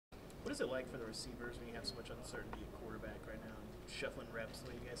What is it like for the receivers when you have so much uncertainty at quarterback right now, and shuffling reps the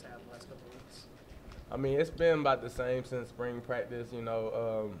way you guys have the last couple of weeks? I mean, it's been about the same since spring practice. You're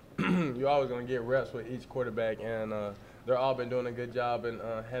always going to get reps with each quarterback, and they're all been doing a good job in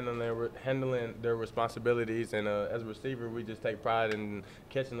handling their responsibilities. And as a receiver, we just take pride in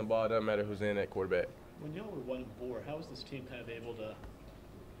catching the ball. Doesn't matter who's in at quarterback. When y'all were 1-4, how was this team kind of able to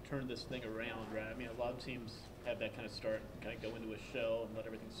turn this thing around, right? I mean, a lot of teams have that kind of start, kind of go into a shell and let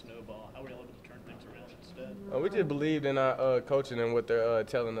everything snowball. How were you able to turn things around instead? We just believed in our coaching and what they're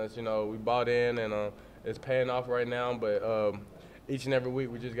telling us. We bought in, and it's paying off right now. But each and every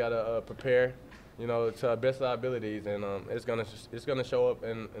week, we just gotta prepare, to our best of our abilities, and it's gonna show up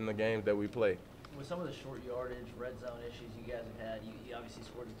in the games that we play. With some of the short yardage, red zone issues you guys have had, you obviously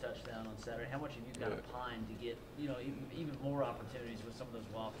scored a touchdown on Saturday. How much have you got to pine to get, even more opportunities with some of those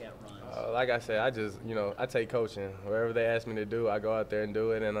wildcat runs? Like I said, I take coaching. Wherever they ask me to do, I go out there and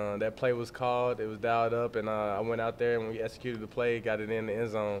do it. And that play was called, it was dialed up, and I went out there and we executed the play, got it in the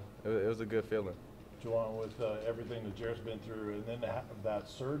end zone. It was a good feeling. Jauan, with everything that Jarrett's been through, and then to have that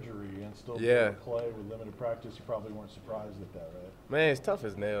surgery and still be able to play with limited practice, you probably weren't surprised at that, right? Man, it's tough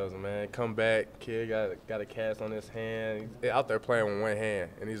as nails, man. Come back, kid got a cast on his hand. He's out there playing with one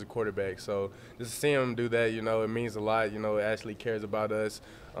hand, and he's a quarterback. So just to see him do that, it means a lot. It actually cares about us,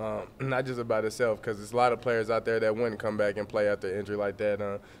 not just about himself, because there's a lot of players out there that wouldn't come back and play after an injury like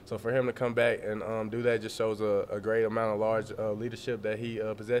that. So for him to come back and do that just shows a great amount of large leadership that he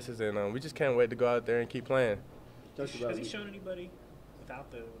possesses, and we just can't wait to go out there and keep playing. Has he shown anybody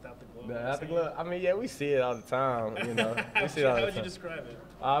without the glove? Without the glove? I mean, yeah, we see it all the time. We see it all the time. How would you describe it?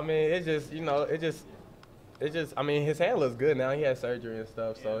 I mean, it's just. I mean, his hand looks good now. He had surgery and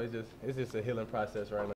stuff, so it's just a healing process right now.